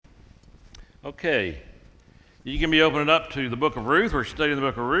Okay, you can be opening up to the book of Ruth. We're studying the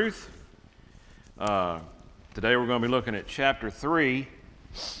book of Ruth. Today we're going to be looking at chapter 3,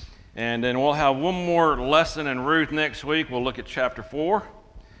 and then we'll have one more lesson in Ruth next week. We'll look at chapter 4,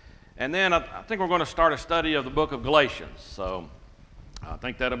 and then I think we're going to start a study of the book of Galatians. So I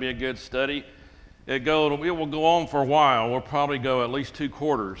think that'll be a good study. It will go on for a while. We'll probably go at least 2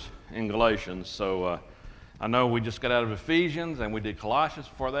 quarters in Galatians. So I know we just got out of Ephesians and we did Colossians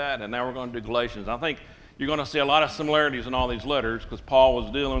before that, and now we're going to do Galatians. I think you're going to see a lot of similarities in all these letters because Paul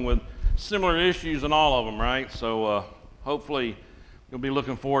was dealing with similar issues in all of them, right? So hopefully you'll be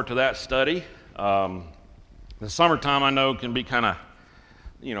looking forward to that study. The summertime, I know, can be kind of,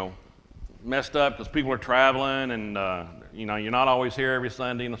 messed up because people are traveling and, you're not always here every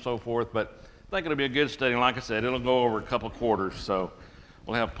Sunday and so forth, but I think it'll be a good study. And like I said, it'll go over a couple of quarters, so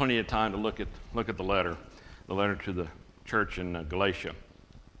we'll have plenty of time to look at the letter to the church in Galatia.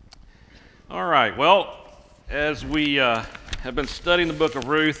 All right, well, as we have been studying the book of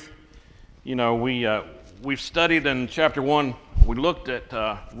Ruth, we've studied in chapter 1, we looked at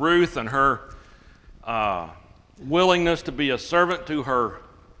Ruth and her willingness to be a servant to her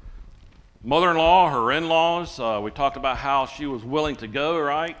mother-in-law, her in-laws. We talked about how she was willing to go,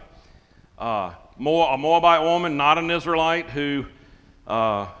 right? A Moabite woman, not an Israelite, who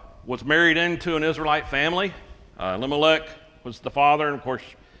was married into an Israelite family. Elimelech was the father, and of course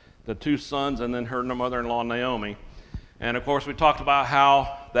the 2 sons, and then her mother-in-law Naomi. And of course we talked about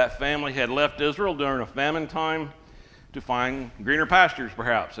how that family had left Israel during a famine time to find greener pastures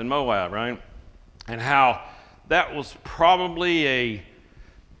perhaps in Moab, right? And how that was probably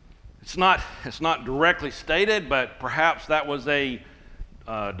it's not directly stated, but perhaps that was a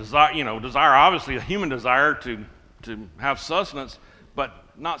desire, obviously a human desire to have sustenance, but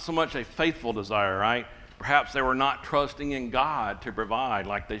not so much a faithful desire, right? Perhaps they were not trusting in God to provide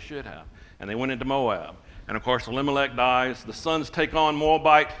like they should have. And they went into Moab. And of course, Elimelech dies. The sons take on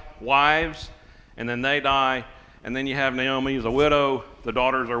Moabite wives, and then they die. And then you have Naomi as a widow. The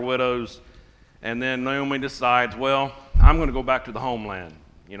daughters are widows. And then Naomi decides, well, I'm going to go back to the homeland.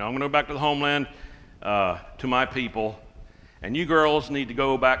 I'm going to go back to the homeland, to my people. And you girls need to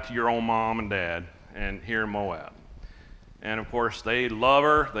go back to your own mom and dad and here in Moab. And of course, they love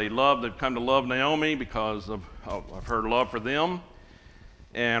her. They've come to love Naomi because of her love for them.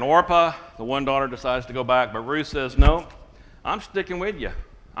 And Orpah, the one daughter, decides to go back, but Ruth says, no, I'm sticking with you.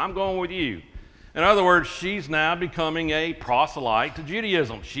 I'm going with you. In other words, she's now becoming a proselyte to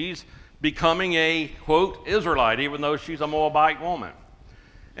Judaism. She's becoming a, quote, Israelite, even though she's a Moabite woman.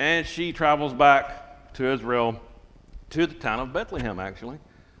 And she travels back to Israel, to the town of Bethlehem, actually,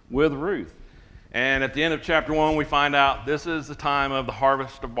 with Ruth. And at the end of chapter 1, we find out this is the time of the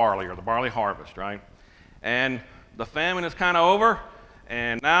harvest of barley, or the barley harvest, right? And the famine is kind of over,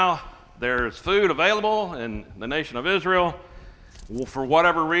 and now there's food available in the nation of Israel. Well, for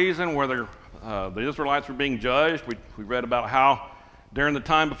whatever reason, whether the Israelites were being judged, we read about how during the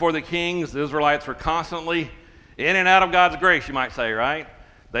time before the kings, the Israelites were constantly in and out of God's grace, you might say, right?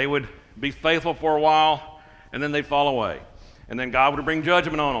 They would be faithful for a while, and then they'd fall away. And then God would bring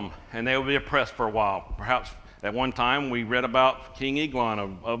judgment on them, and they would be oppressed for a while. Perhaps at one time we read about King Eglon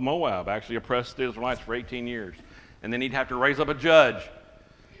of Moab actually oppressed the Israelites for 18 years. And then he'd have to raise up a judge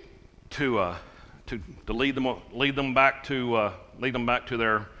to lead them back to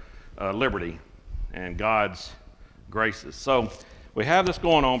their liberty and God's graces. So we have this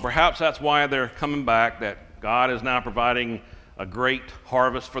going on. Perhaps that's why they're coming back, that God is now providing a great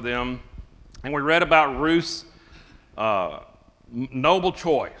harvest for them. And we read about Ruth's noble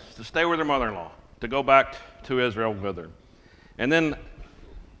choice to stay with her mother-in-law, to go back to Israel with her. And then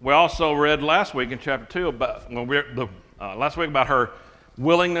we also read last week in chapter 2 about her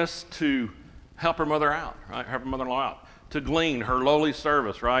willingness to help her mother out, right? Help her mother-in-law out, to glean, her lowly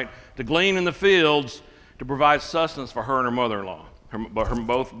service, right? To glean in the fields to provide sustenance for her and her mother-in-law.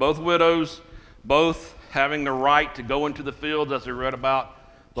 Both widows, both having the right to go into the fields, as we read about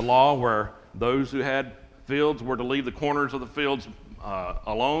the law, where those who had fields were to leave the corners of the fields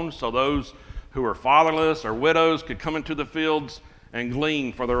alone, so those who were fatherless or widows could come into the fields and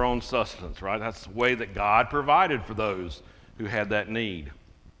glean for their own sustenance, right? That's the way that God provided for those who had that need.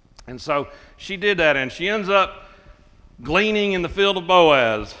 And so she did that, and she ends up gleaning in the field of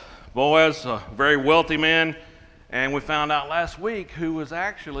Boaz. Boaz, a very wealthy man, and we found out last week who was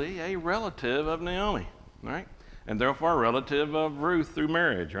actually a relative of Naomi, right? And therefore a relative of Ruth through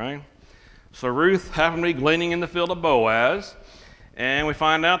marriage, right? So Ruth happened to be gleaning in the field of Boaz, and we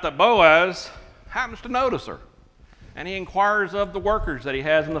find out that Boaz happens to notice her. And he inquires of the workers that he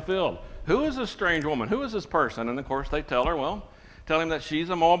has in the field, who is this strange woman? Who is this person? And of course they tell her, well, tell him that she's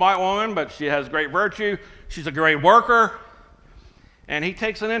a Moabite woman, but she has great virtue. She's a great worker. And he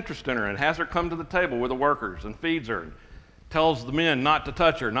takes an interest in her and has her come to the table with the workers and feeds her and tells the men not to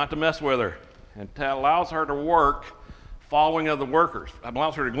touch her, not to mess with her, and allows her to work following other workers,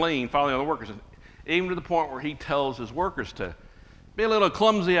 allows her to glean following other workers, even to the point where he tells his workers to be a little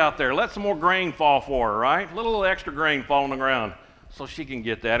clumsy out there. Let some more grain fall for her, right? A little extra grain fall on the ground so she can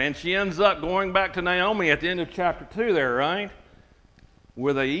get that. And she ends up going back to Naomi at the end of chapter 2 there, right?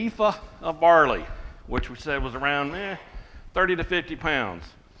 With a ephah of barley, which we said was around 30 to 50 pounds.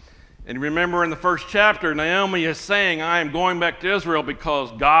 And remember in the first chapter, Naomi is saying, I am going back to Israel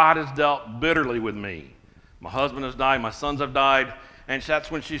because God has dealt bitterly with me. My husband has died, my sons have died. And that's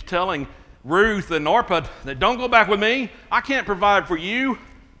when she's telling Ruth and Orpah that don't go back with me. I can't provide for you.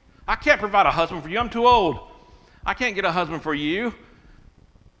 I can't provide a husband for you. I'm too old. I can't get a husband for you.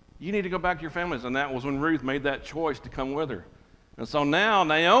 You need to go back to your families. And that was when Ruth made that choice to come with her. And so now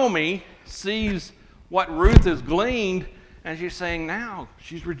Naomi sees what Ruth has gleaned, and she's saying now,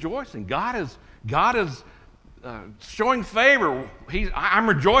 she's rejoicing. God is showing favor. I'm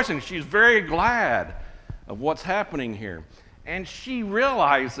rejoicing. She's very glad of what's happening here. And she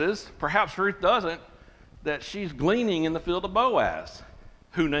realizes, perhaps Ruth doesn't, that she's gleaning in the field of Boaz,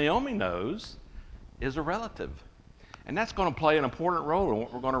 who Naomi knows is a relative. And that's going to play an important role in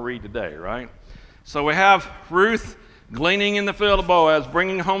what we're going to read today, right? So we have Ruth gleaning in the field of Boaz,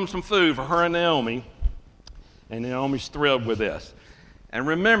 bringing home some food for her and Naomi. And Naomi's thrilled with this. And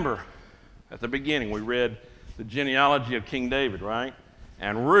remember, at the beginning, we read the genealogy of King David, right?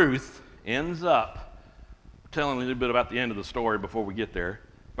 And Ruth ends up telling a little bit about the end of the story before we get there.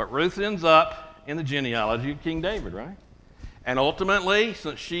 But Ruth ends up in the genealogy of King David, right? And ultimately,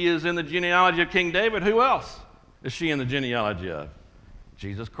 since she is in the genealogy of King David, who else is she in the genealogy of?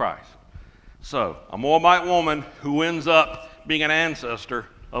 Jesus Christ. So, a Moabite woman who ends up being an ancestor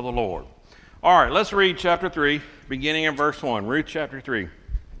of the Lord. All right, let's read chapter 3, beginning in verse 1. Ruth chapter 3.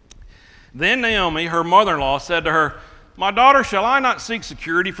 Then Naomi, her mother-in-law, said to her, My daughter, shall I not seek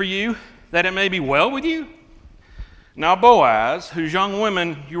security for you, that it may be well with you? Now Boaz, whose young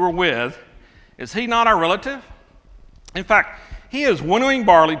women you were with, is he not our relative? In fact, he is winnowing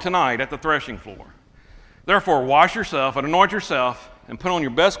barley tonight at the threshing floor. Therefore, wash yourself and anoint yourself and put on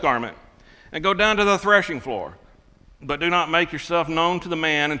your best garment and go down to the threshing floor. But do not make yourself known to the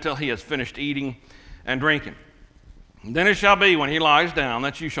man until he has finished eating and drinking. And then it shall be when he lies down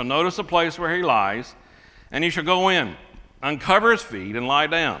that you shall notice the place where he lies, and you shall go in, uncover his feet, and lie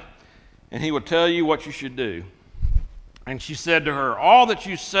down. And he will tell you what you should do. And she said to her, All that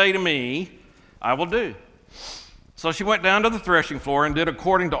you say to me, I will do. So she went down to the threshing floor and did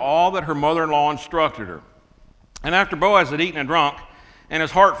according to all that her mother-in-law instructed her. And after Boaz had eaten and drunk, and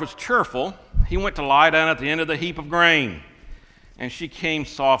his heart was cheerful, he went to lie down at the end of the heap of grain. And she came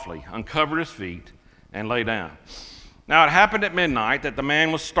softly, uncovered his feet, and lay down. Now it happened at midnight that the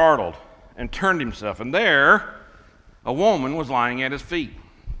man was startled and turned himself, and there a woman was lying at his feet.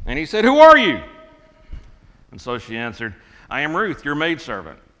 And he said, Who are you? And so she answered, I am Ruth, your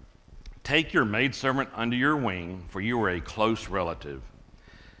maidservant. Take your maidservant under your wing, for you are a close relative.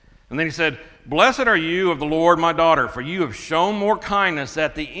 And then he said, Blessed are you of the Lord, my daughter, for you have shown more kindness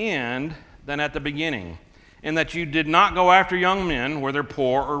at the end than at the beginning, in that you did not go after young men, whether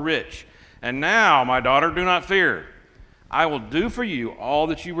poor or rich. And now, my daughter, do not fear. I will do for you all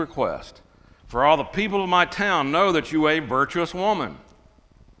that you request, for all the people of my town know that you are a virtuous woman.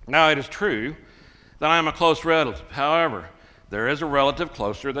 Now it is true that I am a close relative. However, there is a relative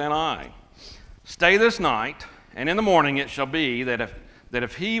closer than I. Stay this night, and in the morning it shall be that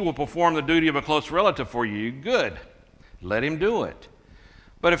if he will perform the duty of a close relative for you, good, let him do it.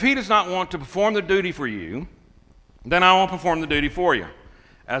 But if he does not want to perform the duty for you, then I will perform the duty for you,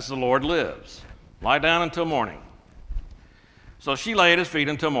 as the Lord lives. Lie down until morning. So she lay at his feet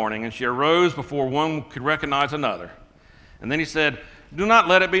until morning, and she arose before one could recognize another. And then he said, Do not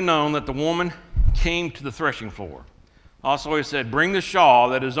let it be known that the woman came to the threshing floor. Also he said, Bring the shawl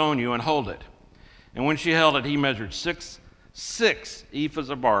that is on you and hold it. And when she held it, he measured six ephahs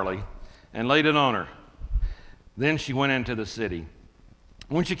of barley and laid it on her. Then she went into the city.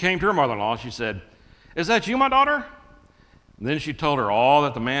 When she came to her mother-in-law, she said, Is that you, my daughter? And then she told her all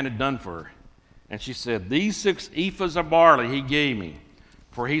that the man had done for her. And she said, These 6 ephahs of barley he gave me,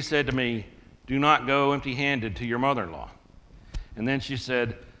 for he said to me, Do not go empty-handed to your mother-in-law. And then she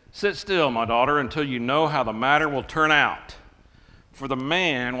said, Sit still, my daughter, until you know how the matter will turn out. For the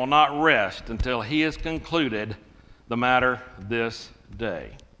man will not rest until he has concluded the matter this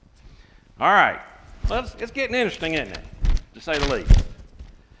day. All right, it's getting interesting, isn't it? To say the least.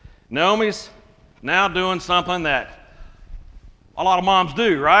 Naomi's now doing something that A lot of moms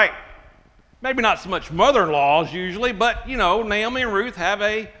do, right? Maybe not so much mother-in-laws usually, but Naomi and Ruth have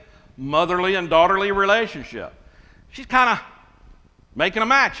a motherly and daughterly relationship. She's kind of making a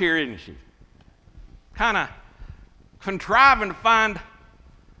match here, isn't she? Kind of contriving to find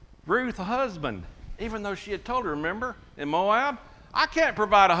Ruth a husband, even though she had told her, remember, in Moab, I can't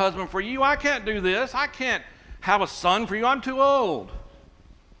provide a husband for you. I can't do this. I can't have a son for you. I'm too old.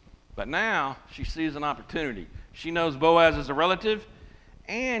 But now she sees an opportunity. She knows Boaz is a relative,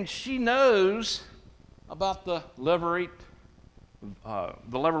 and she knows about the levirate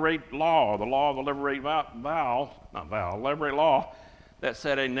law, the law of the levirate levirate law that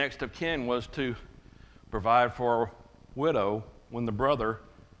said a next of kin was to provide for a widow when the brother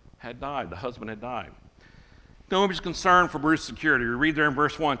had died, the husband had died. Naomi's concerned for Ruth's security. We read there in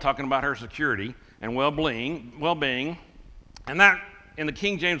verse 1 talking about her security and well-being, and that in the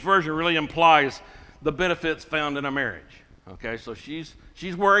King James Version really implies the benefits found in a marriage. Okay, so she's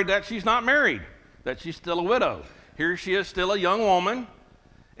worried that she's not married, that she's still a widow. Here she is, still a young woman,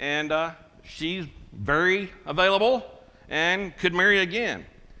 and she's very available and could marry again.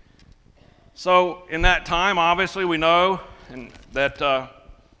 So in that time, obviously, we know that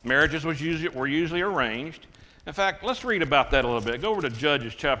marriages were usually arranged. In fact, let's read about that a little bit. Go over to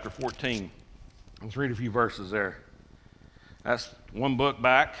Judges chapter 14. Let's read a few verses there. That's one book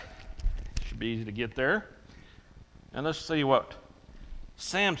back. Should be easy to get there. And let's see what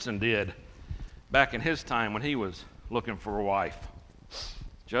Samson did back in his time when he was looking for a wife.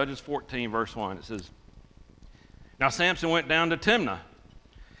 Judges 14, verse 1, it says, Now Samson went down to Timnah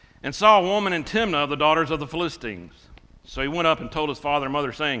and saw a woman in Timnah of the daughters of the Philistines. So he went up and told his father and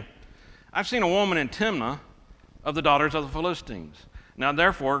mother, saying, I've seen a woman in Timnah of the daughters of the Philistines. Now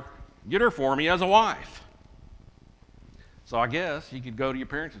therefore, get her for me as a wife. So I guess you could go to your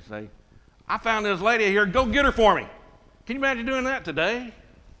parents and say, I found this lady here, go get her for me. Can you imagine doing that today?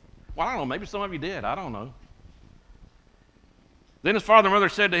 Well, I don't know, maybe some of you did, I don't know. Then his father and mother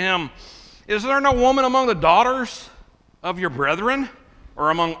said to him, Is there no woman among the daughters of your brethren or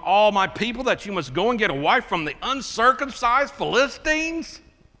among all my people that you must go and get a wife from the uncircumcised Philistines?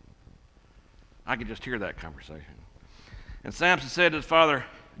 I could just hear that conversation. And Samson said to his father,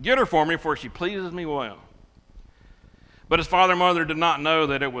 Get her for me, for she pleases me well. But his father and mother did not know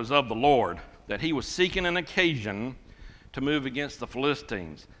that it was of the Lord, that he was seeking an occasion to move against the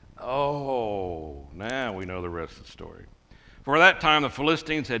Philistines. Oh, now we know the rest of the story. For at that time the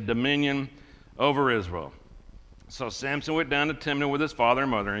Philistines had dominion over Israel. So Samson went down to Timnah with his father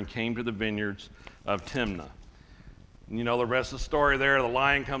and mother and came to the vineyards of Timnah. And you know the rest of the story there. The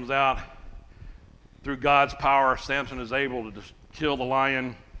lion comes out. Through God's power, Samson is able to just kill the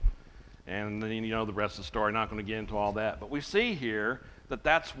lion. And then you know the rest of the story. Not going to get into all that. But we see here that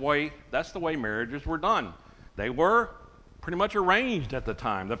that's the way marriages were done. They were pretty much arranged at the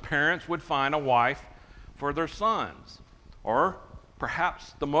time. The parents would find a wife for their sons. Or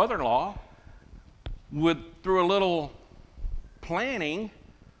perhaps the mother-in-law would, through a little planning,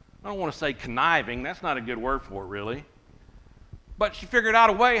 I don't want to say conniving, that's not a good word for it really, but she figured out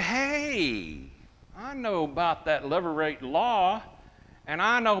a way, hey, I know about that levirate law, and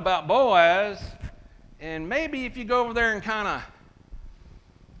I know about Boaz, and maybe if you go over there and kind of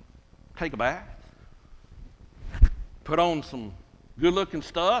take a bath, put on some good-looking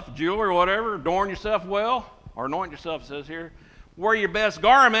stuff, jewelry or whatever, adorn yourself well, or anoint yourself, it says here, wear your best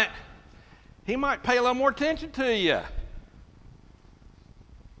garment, he might pay a little more attention to you.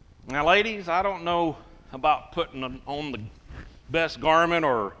 Now, ladies, I don't know about putting on the best garment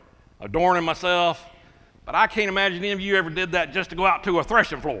or adorning myself, but I can't imagine any of you ever did that just to go out to a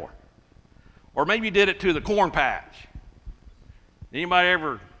threshing floor. Or maybe you did it to the corn patch. Anybody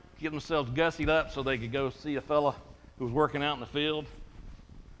ever get themselves gussied up so they could go see a fella who was working out in the field?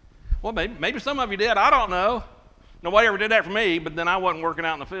 Well, maybe some of you did. I don't know. Nobody ever did that for me, but then I wasn't working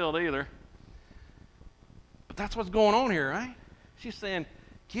out in the field either. But that's what's going on here, right? She's saying,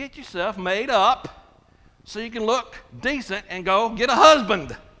 get yourself made up so you can look decent and go get a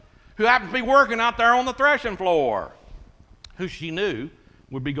husband who happens to be working out there on the threshing floor, who she knew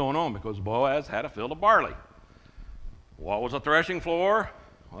would be going on because Boaz had a field of barley. What was a threshing floor?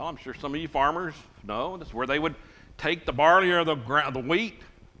 Well, I'm sure some of you farmers know. That's where they would take the barley or the wheat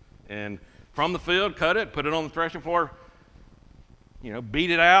and from the field, cut it, put it on the threshing floor, beat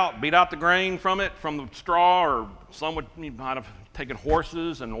out the grain from it, from the straw, or some might have taken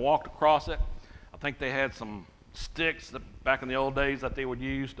horses and walked across it. I think they had some sticks that back in the old days that they would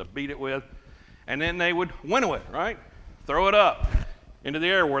use to beat it with, and then they would winnow it, right? Throw it up into the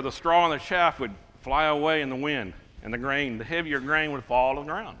air where the straw and the chaff would fly away in the wind, and the heavier grain would fall on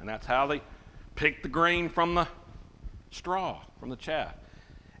the ground, and that's how they picked the grain from straw from the chaff.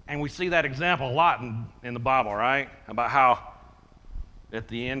 And we see that example a lot in the Bible, right? About how at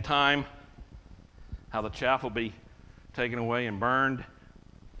the end time, how the chaff will be taken away and burned.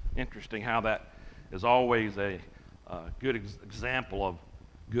 Interesting how that is always a good example of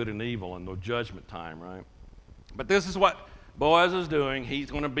good and evil in the judgment time, right? But this is what Boaz is doing.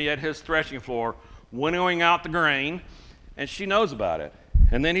 He's going to be at his threshing floor, winnowing out the grain, and she knows about it.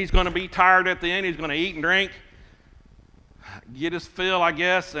 And then he's going to be tired at the end. He's going to eat and drink, get his fill, I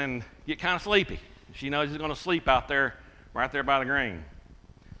guess, and get kind of sleepy. She knows he's going to sleep out there, right there by the grain.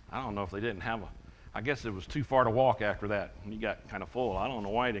 I don't know if they didn't have I guess it was too far to walk after that. He got kind of full. I don't know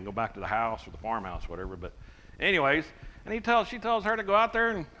why he didn't go back to the house or the farmhouse, whatever. But anyways, and she tells her to go out there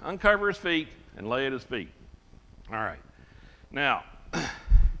and uncover his feet and lay at his feet. All right. Now,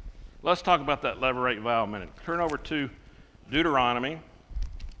 let's talk about that levirate vow a minute. Turn over to Deuteronomy.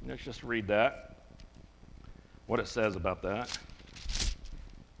 Let's just read that, what it says about that.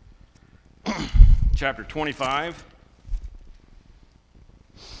 Chapter 25.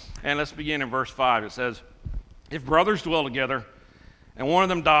 And let's begin in verse 5. It says, if brothers dwell together, and one of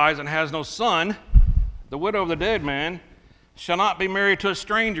them dies and has no son, the widow of the dead man shall not be married to a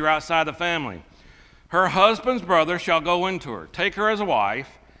stranger outside the family. Her husband's brother shall go into her, take her as a wife,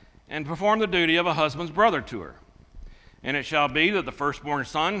 and perform the duty of a husband's brother to her. And it shall be that the firstborn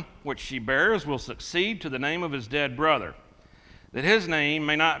son which she bears will succeed to the name of his dead brother, that his name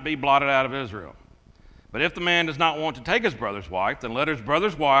may not be blotted out of Israel. But if the man does not want to take his brother's wife, then let his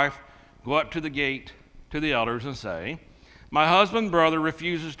brother's wife go up to the gate to the elders and say, my husband's brother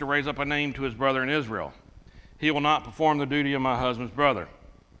refuses to raise up a name to his brother in Israel. He will not perform the duty of my husband's brother.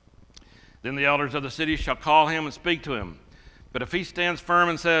 Then the elders of the city shall call him and speak to him. But if he stands firm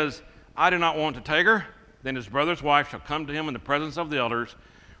and says, I do not want to take her, then his brother's wife shall come to him in the presence of the elders,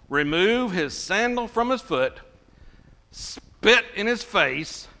 remove his sandal from his foot, spit in his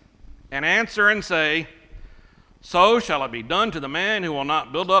face, and answer and say, so shall it be done to the man who will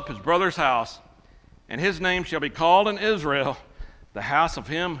not build up his brother's house, and his name shall be called in Israel, the house of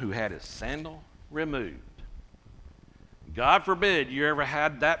him who had his sandal removed. God forbid you ever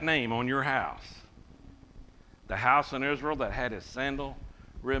had that name on your house. The house in Israel that had his sandal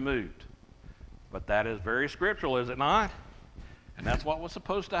removed. But that is very scriptural, is it not? And that's what was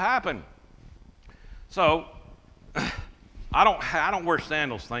supposed to happen. So, I don't wear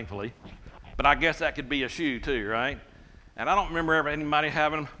sandals, thankfully. But I guess that could be a shoe too, right? And I don't remember ever anybody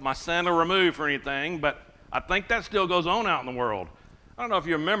having my sandal removed for anything, but I think that still goes on out in the world. I don't know if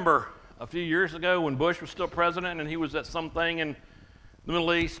you remember a few years ago when Bush was still president and he was at something in the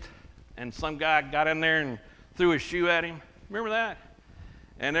Middle East and some guy got in there and threw his shoe at him. Remember that?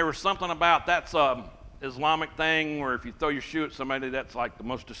 And there was something about that's an Islamic thing where if you throw your shoe at somebody, that's like the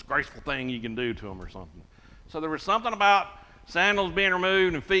most disgraceful thing you can do to them or something. So there was something about sandals being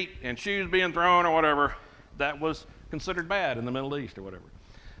removed and feet and shoes being thrown or whatever that was considered bad in the Middle East or whatever.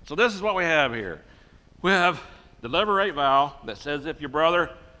 So this is what we have here. We have the levirate vow that says if your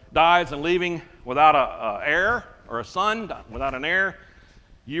brother dies and leaving without an heir or a son, without an heir,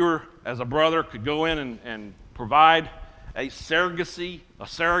 you as a brother could go in and provide a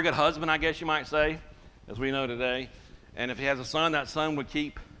surrogate husband, I guess you might say, as we know today. And if he has a son, that son would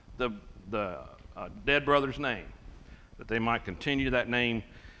keep the dead brother's name, that they might continue that name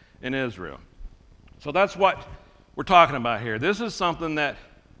in Israel. So that's what we're talking about here. This is something that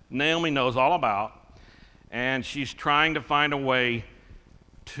Naomi knows all about, and she's trying to find a way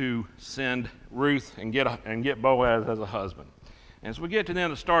to send Ruth and get Boaz as a husband. And as we get to the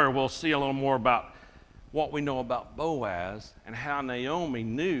end of the story, we'll see a little more about what we know about Boaz and how Naomi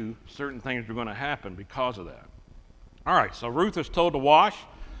knew certain things were going to happen because of that. All right, so Ruth is told to wash,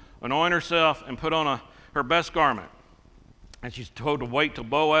 anoint herself, and put on her best garment. And she's told to wait till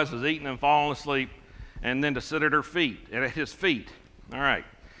Boaz has eaten and fallen asleep, and then to sit at his feet. All right.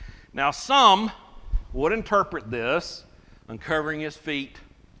 Now, some would interpret this, uncovering his feet,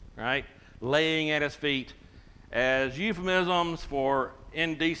 right, laying at his feet, as euphemisms for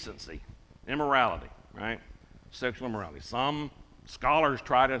indecency, immorality, right, sexual immorality. Some scholars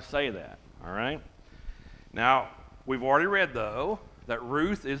try to say that, all right. Now, we've already read, though, that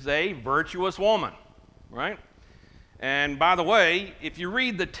Ruth is a virtuous woman, right? And by the way, if you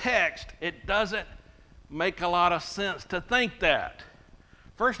read the text, it doesn't make a lot of sense to think that.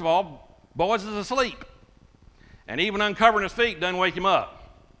 First of all, Boaz is asleep, and even uncovering his feet doesn't wake him up.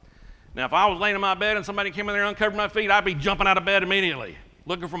 Now, if I was laying in my bed and somebody came in there and uncovered my feet, I'd be jumping out of bed immediately,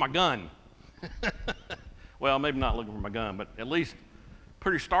 looking for my gun. Well, maybe not looking for my gun, but at least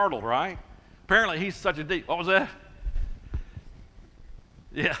pretty startled, right? Apparently, he's such a deep. What was that?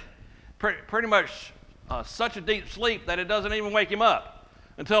 Yeah, pretty much such a deep sleep that it doesn't even wake him up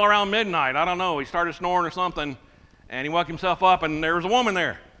until around midnight. I don't know. He started snoring or something, and he woke himself up, and there was a woman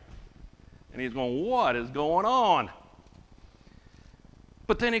there. And he's going, what is going on?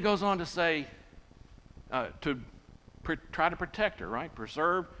 But then he goes on to say, try to protect her, right?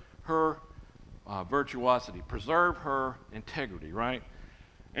 Preserve her virtuosity. Preserve her integrity, right?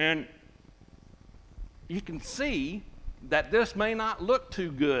 And you can see that this may not look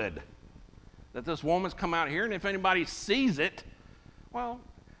too good, that this woman's come out here, and if anybody sees it, well,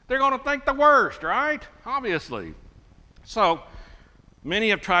 they're going to think the worst, right? Obviously. So many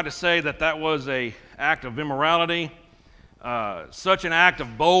have tried to say that that was an act of immorality. Such an act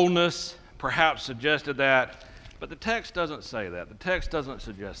of boldness perhaps suggested that, but the text doesn't say that. The text doesn't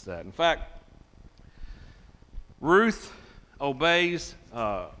suggest that. In fact, Ruth obeys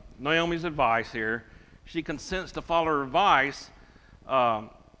Naomi's advice here. She consents to follow her advice,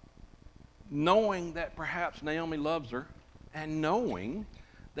 knowing that perhaps Naomi loves her and knowing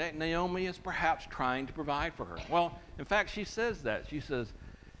that Naomi is perhaps trying to provide for her. Well, in fact, she says that. She says,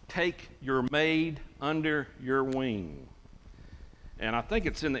 take your maid under your wing. And I think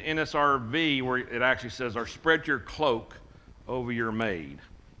it's in the NSRV where it actually says, or spread your cloak over your maid.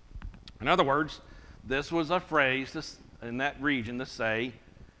 In other words, this was a phrase in that region to say,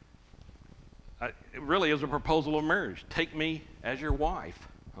 it really is a proposal of marriage. Take me as your wife,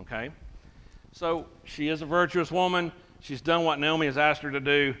 okay? So she is a virtuous woman. She's done what Naomi has asked her to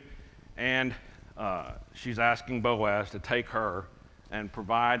do, and she's asking Boaz to take her and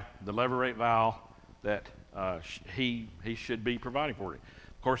provide the levirate vow that he should be providing for her.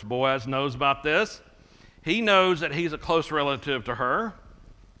 Of course, Boaz knows about this. He knows that he's a close relative to her.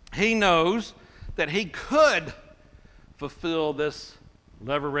 He knows that he could fulfill this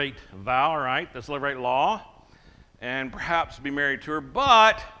levirate vow, right, this levirate law, and perhaps be married to her,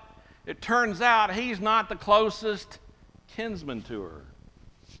 but it turns out he's not the closest kinsman to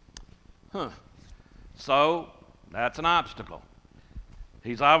her. So that's an obstacle.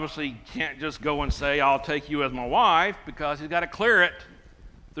 He's obviously can't just go and say, I'll take you as my wife, because he's got to clear it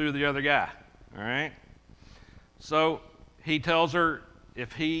through the other guy, all right? So he tells her,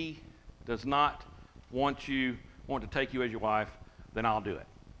 if he does not want to take you as your wife, then I'll do it.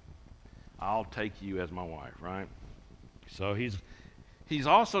 I'll take you as my wife, right? So he's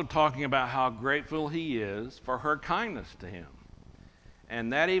also talking about how grateful he is for her kindness to him.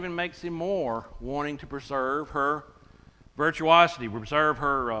 And that even makes him more wanting to preserve her virtuosity, preserve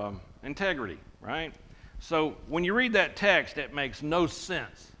her integrity, right? So when you read that text, it makes no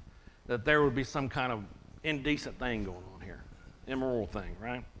sense that there would be some kind of indecent thing going on here, immoral thing,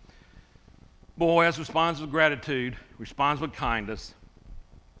 right? Boaz responds with gratitude, responds with kindness,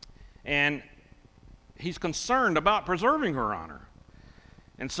 and he's concerned about preserving her honor.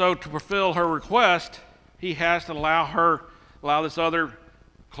 And so to fulfill her request, he has to allow this other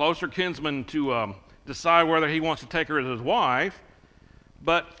closer kinsman to decide whether he wants to take her as his wife,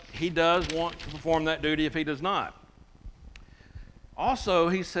 but he does want to perform that duty if he does not. Also,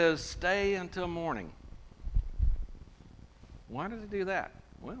 he says, stay until morning. Why does he do that?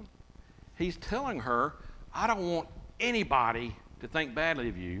 Well, he's telling her, I don't want anybody to think badly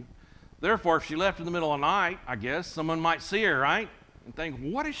of you. Therefore, if she left in the middle of the night, I guess someone might see her, right? And think,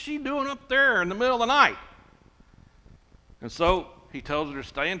 what is she doing up there in the middle of the night? And so he tells her to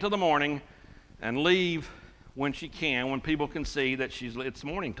stay until the morning and leave when she can, when people can see that it's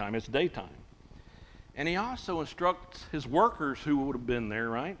morning time, it's daytime. And he also instructs his workers who would have been there,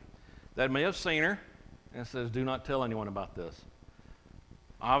 right, that may have seen her, and says, do not tell anyone about this.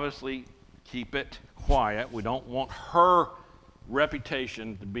 Obviously, keep it quiet. We don't want her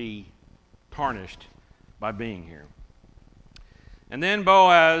reputation to be tarnished by being here. And then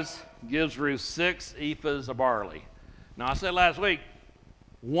Boaz gives Ruth 6 ephahs of barley. Now, I said last week,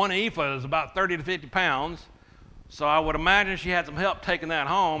 1 ephah is about 30 to 50 pounds, so I would imagine she had some help taking that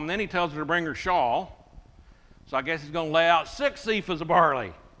home. And then he tells her to bring her shawl. So I guess he's going to lay out 6 ephahs of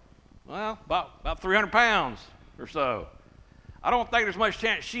barley. Well, about 300 pounds or so. I don't think there's much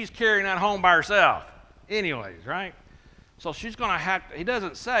chance she's carrying that home by herself. Anyways, right? So she's going to have to, he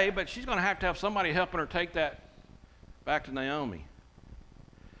doesn't say, but she's going to have somebody helping her take that back to Naomi.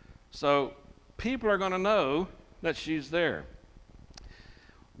 So people are going to know that she's there.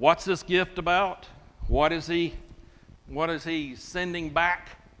 What's this gift about? What is he sending back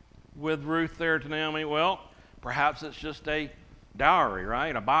with Ruth there to Naomi? Well, perhaps it's just a dowry,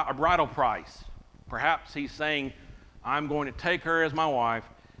 right? A bridal price. Perhaps he's saying, I'm going to take her as my wife.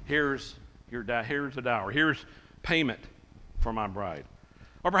 Here's the dowry. Here's payment for my bride.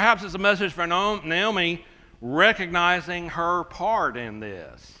 Or perhaps it's a message for Naomi recognizing her part in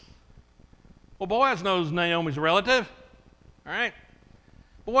this. Well, Boaz knows Naomi's relative, all right?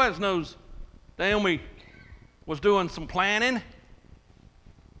 Boaz knows Naomi was doing some planning.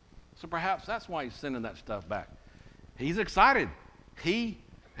 So perhaps that's why he's sending that stuff back. He's excited. He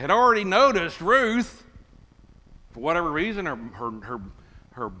had already noticed Ruth, for whatever reason,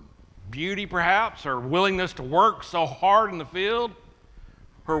 her beauty perhaps, her willingness to work so hard in the field,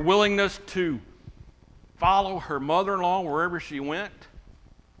 her willingness to follow her mother-in-law wherever she went,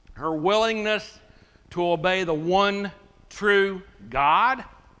 her willingness to obey the one true God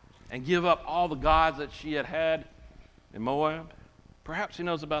and give up all the gods that she had had in Moab. Perhaps he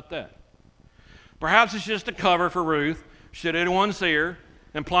knows about that. Perhaps it's just a cover for Ruth, should anyone see her,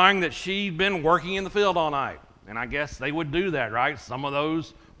 implying that she'd been working in the field all night. And I guess they would do that, right? Some of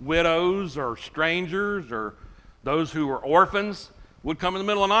those widows or strangers or those who were orphans would come in the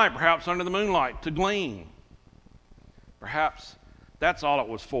middle of the night, perhaps under the moonlight, to glean. Perhaps that's all it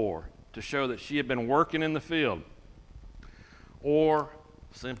was for, to show that she had been working in the field. Or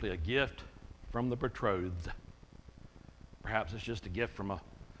simply a gift from the betrothed. Perhaps it's just a gift from a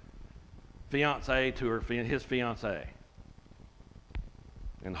fiancé to his fiancée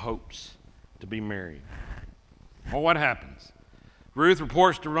in hopes to be married. Well, what happens? Ruth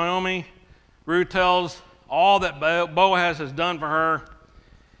reports to Naomi. Ruth tells all that Boaz has done for her,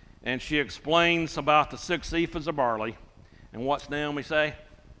 and she explains about the 6 ephahs of barley. And what's Naomi say?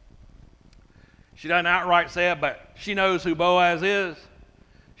 She doesn't outright say it, but she knows who Boaz is.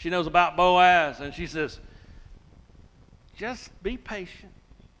 She knows about Boaz, and she says, just be patient.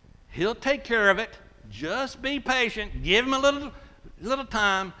 He'll take care of it. Just be patient. Give him a little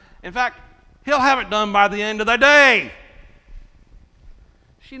time. In fact, he'll have it done by the end of the day.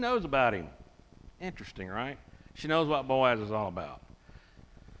 She knows about him. Interesting, right? She knows what Boaz is all about.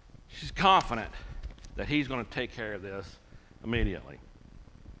 She's confident that he's going to take care of this immediately.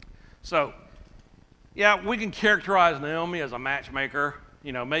 So, yeah, we can characterize Naomi as a matchmaker.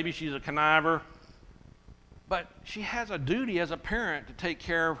 You know, maybe she's a conniver. But she has a duty as a parent to take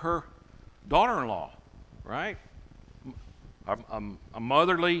care of her daughter-in-law, right? A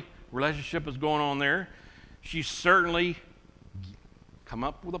motherly relationship is going on there. She's certainly come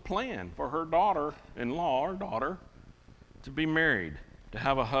up with a plan for her daughter-in-law or daughter to be married, to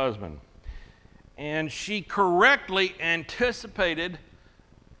have a husband. And she correctly anticipated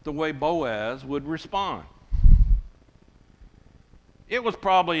the way Boaz would respond. It was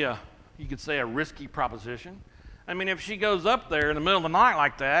probably you could say a risky proposition. I mean, if she goes up there in the middle of the night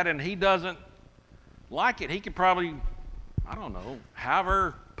like that and he doesn't like it, he could probably, I don't know, have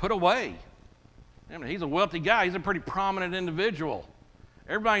her put away. I mean, he's a wealthy guy. He's a pretty prominent individual.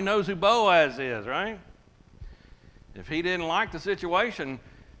 Everybody knows who Boaz is, right? If he didn't like the situation,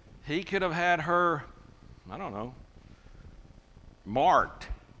 he could have had her, I don't know, marked,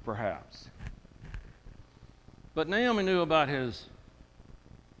 perhaps. But Naomi knew about his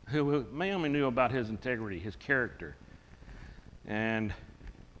integrity, his character. And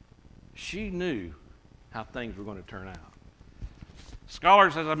she knew how things were going to turn out.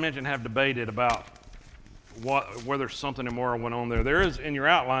 Scholars, as I mentioned, have debated about whether something immoral went on there. There is, in your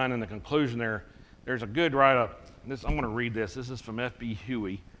outline, in the conclusion there's a good write-up. I'm going to read this. This is from F.B.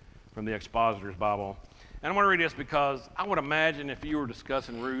 Huey from the Expositor's Bible. And I'm going to read this because I would imagine if you were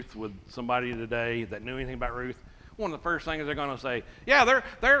discussing Ruth with somebody today that knew anything about Ruth, one of the first things they're going to say, yeah,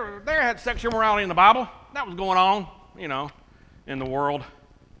 there had sexual morality in the Bible. That was going on, in the world.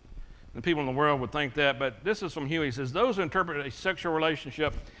 And people in the world would think that, but this is from Huey. He says, those who interpret a sexual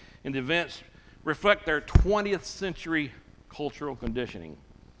relationship in the events reflect their 20th century cultural conditioning,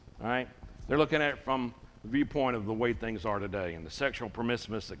 all right? They're looking at it from the viewpoint of the way things are today and the sexual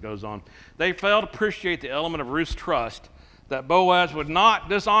promiscuousness that goes on. They fail to appreciate the element of Ruth's trust that Boaz would not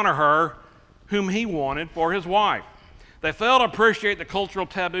dishonor her whom he wanted for his wife. They fail to appreciate the cultural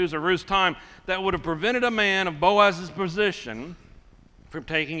taboos of Ruth's time that would have prevented a man of Boaz's position from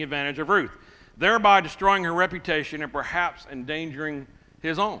taking advantage of Ruth, thereby destroying her reputation and perhaps endangering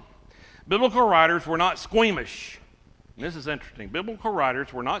his own. Biblical writers were not squeamish. And this is interesting. Biblical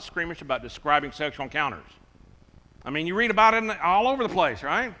writers were not squeamish about describing sexual encounters. I mean, you read about it all over the place,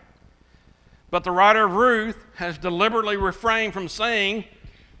 right? But the writer of Ruth has deliberately refrained from saying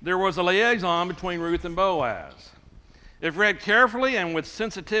there was a liaison between Ruth and Boaz. If read carefully and with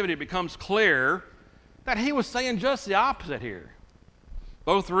sensitivity, it becomes clear that he was saying just the opposite here.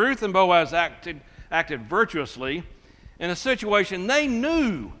 Both Ruth and Boaz acted virtuously in a situation they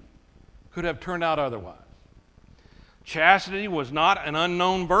knew could have turned out otherwise. Chastity was not an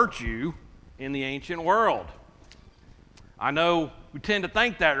unknown virtue in the ancient world. I know we tend to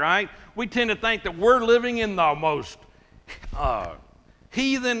think that, right? We tend to think that we're living in the most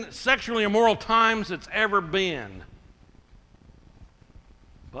heathen, sexually immoral times it's ever been.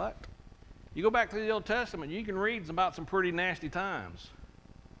 But you go back to the Old Testament, you can read about some pretty nasty times.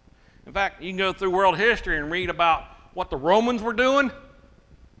 In fact, you can go through world history and read about what the Romans were doing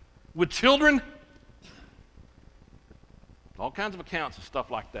with children. All kinds of accounts of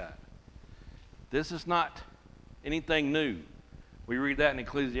stuff like that. This is not anything new. We read that in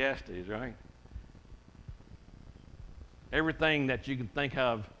Ecclesiastes, right? Everything that you can think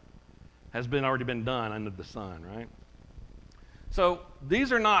of has already been done under the sun, right? So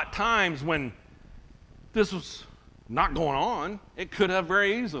these are not times when this was not going on. It could have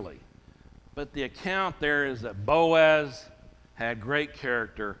very easily. But the account there is that Boaz had great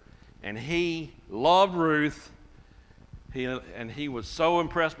character, and he loved Ruth. He was so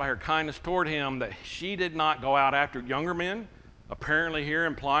impressed by her kindness toward him that she did not go out after younger men, apparently here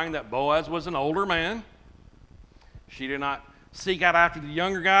implying that Boaz was an older man. She did not seek out after the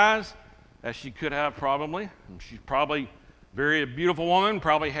younger guys, as she could have probably. And she's probably very beautiful woman,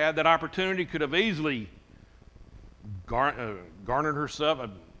 probably had that opportunity, could have easily garnered herself,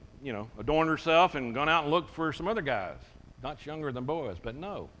 adorned herself and gone out and looked for some other guys, not younger than Boaz. But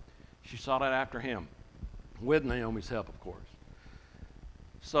no, she sought out after him, with Naomi's help, of course.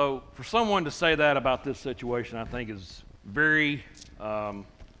 So for someone to say that about this situation, I think is very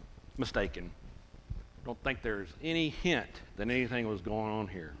mistaken. I don't think there's any hint that anything was going on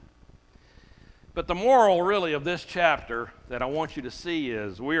here. But the moral, really, of this chapter that I want you to see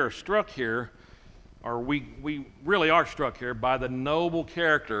is we are struck here, or we really are struck here by the noble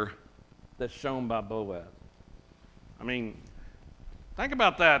character that's shown by Boaz. I mean, think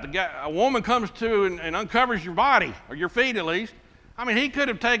about that. A woman comes to and uncovers your body, or your feet at least. I mean, he could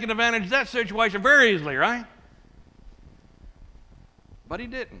have taken advantage of that situation very easily, right? But he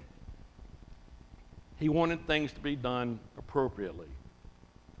didn't. He wanted things to be done appropriately,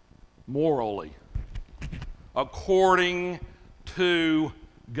 morally, according to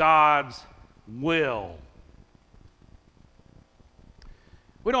God's will.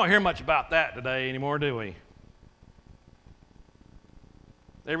 We don't hear much about that today anymore, do we?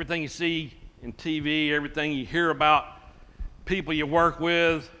 Everything you see in TV, everything you hear about people you work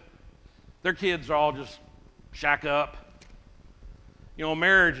with, their kids are all just shack up.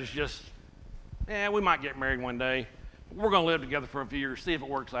 Marriage is just, we might get married one day. We're going to live together for a few years, see if it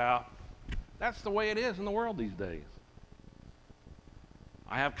works out. That's the way it is in the world these days.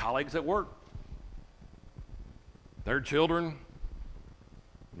 I have colleagues at work. Their children,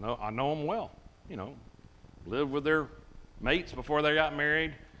 I know them well. Lived with their mates before they got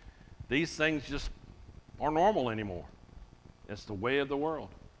married. These things just aren't normal anymore. It's the way of the world.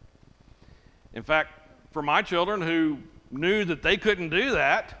 In fact, for my children who knew that they couldn't do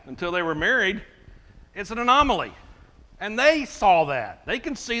that until they were married, it's an anomaly. And they saw that. They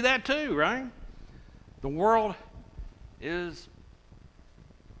can see that too, right? The world is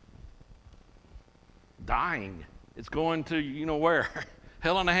dying. It's going to, where?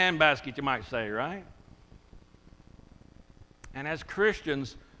 Hell in a handbasket, you might say, right? And as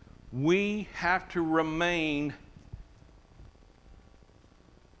Christians, we have to remain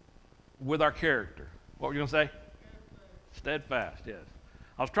with our character. What were you going to say? Steadfast, yes.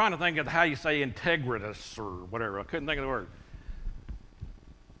 I was trying to think of how you say integritus or whatever. I couldn't think of the word.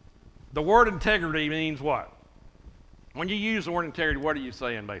 The word integrity means what? When you use the word integrity, what are you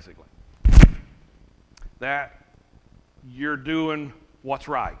saying basically? That you're doing what's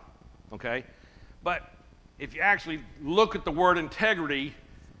right, okay? But if you actually look at the word integrity,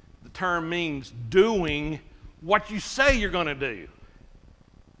 the term means doing what you say you're going to do.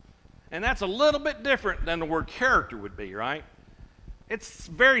 And that's a little bit different than the word character would be, right? It's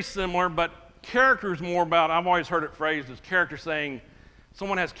very similar, but character is more about, I've always heard it phrased as character saying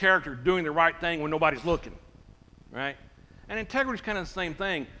someone has character doing the right thing when nobody's looking, right? And integrity is kind of the same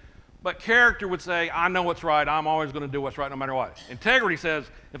thing, but character would say, I know what's right, I'm always going to do what's right no matter what. Integrity says,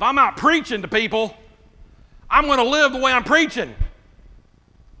 if I'm out preaching to people, I'm going to live the way I'm preaching.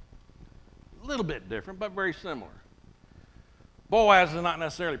 A little bit different, but very similar. Boaz is not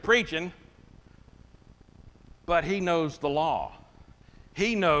necessarily preaching, but he knows the law.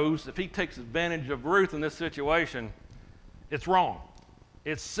 He knows if he takes advantage of Ruth in this situation, it's wrong.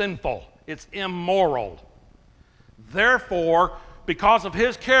 It's sinful. It's immoral. Therefore, because of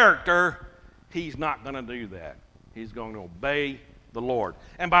his character, he's not going to do that. He's going to obey the Lord.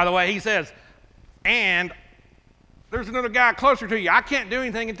 And by the way, he says, and there's another guy closer to you. I can't do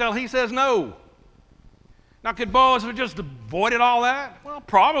anything until he says no. Now, could Boaz have just avoided all that? Well,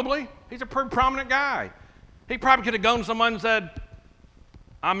 probably. He's a pretty prominent guy. He probably could have gone to someone and said,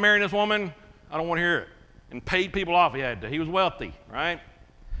 I'm marrying this woman. I don't want to hear it. and paid people off. He had to. He was wealthy, right?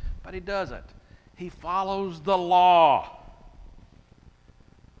 But he doesn't. He follows the law.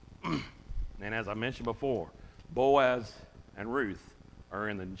 And as I mentioned before, Boaz and Ruth are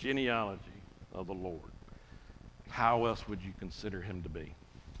in the genealogy of the Lord. How else would you consider him to be?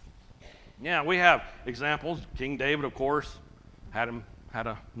 Yeah, we have examples. King David, of course, had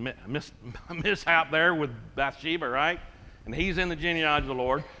a mishap there with Bathsheba, right? And he's in the genealogy of the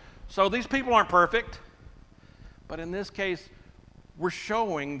Lord. So these people aren't perfect. But in this case, we're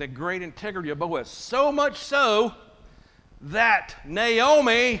showing the great integrity of Boaz. So much so that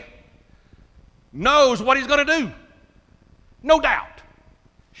Naomi knows what he's going to do. No doubt.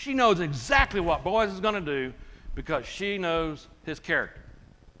 She knows exactly what Boaz is going to do because she knows his character.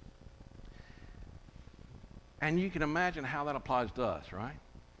 And you can imagine how that applies to us, right?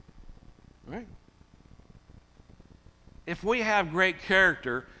 Right? If we have great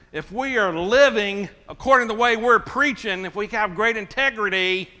character, if we are living according to the way we're preaching, if we have great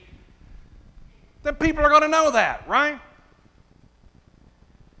integrity, then people are going to know that, right?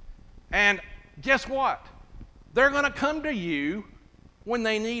 And guess what? They're going to come to you when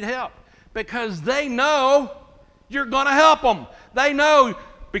they need help because they know you're going to help them. They know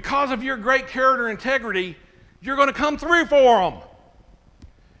because of your great character and integrity, you're going to come through for them.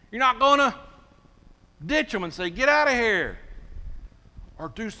 You're not going to ditch them and say, get out of here, or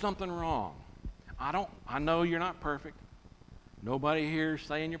do something wrong. I know you're not perfect. Nobody here is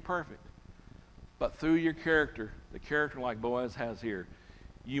saying you're perfect. But through your character, the character like Boaz has here,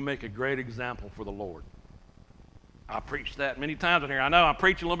 you make a great example for the Lord. I preached that many times in here. I know I'm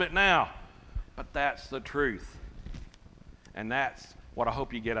preaching a little bit now, but that's the truth. And that's what I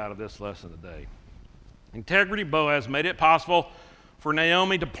hope you get out of this lesson today. Integrity Boaz made it possible for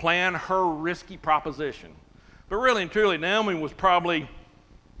Naomi to plan her risky proposition. But really and truly, Naomi was probably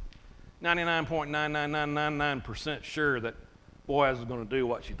 99.99999% sure that Boaz was going to do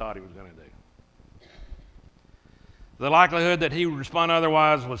what she thought he was going to do. The likelihood that he would respond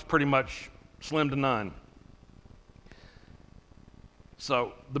otherwise was pretty much slim to none.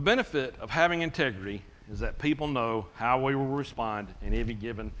 So the benefit of having integrity is that people know how we will respond in any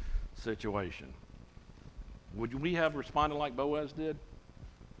given situation. Would we have responded like Boaz did?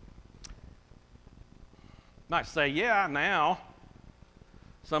 Not say, yeah, now.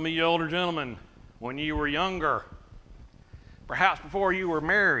 Some of you older gentlemen, when you were younger, perhaps before you were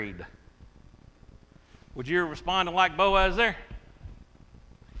married, would you have responded like Boaz there?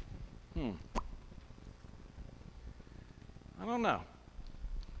 I don't know.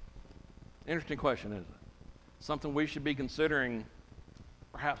 Interesting question, isn't it? Something we should be considering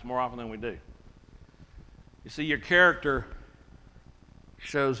perhaps more often than we do. You see, your character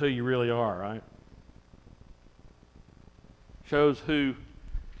shows who you really are, right? Shows who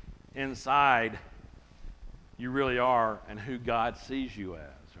inside you really are and who God sees you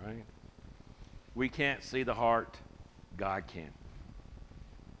as, right? We can't see the heart, God can.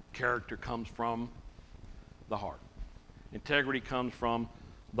 Character comes from the heart. Integrity comes from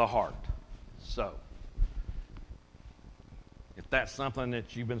the heart. So, if that's something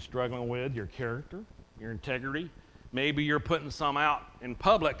that you've been struggling with, your character, your integrity, maybe you're putting some out in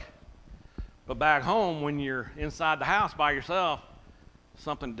public, but back home when you're inside the house by yourself,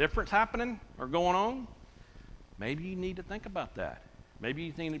 something different's happening or going on, maybe you need to think about that. Maybe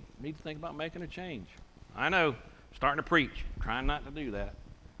you need to think about making a change. I know, starting to preach, trying not to do that.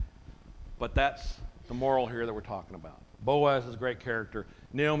 But that's the moral here that we're talking about. Boaz is great character.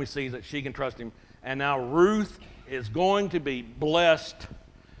 Naomi sees that she can trust him. And now Ruth is going to be blessed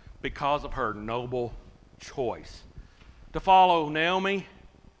because of her noble choice to follow Naomi,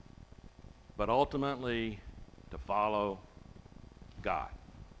 but ultimately to follow God.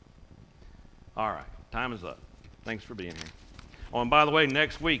 All right, time is up. Thanks for being here. Oh, and by the way,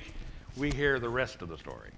 next week we hear the rest of the story.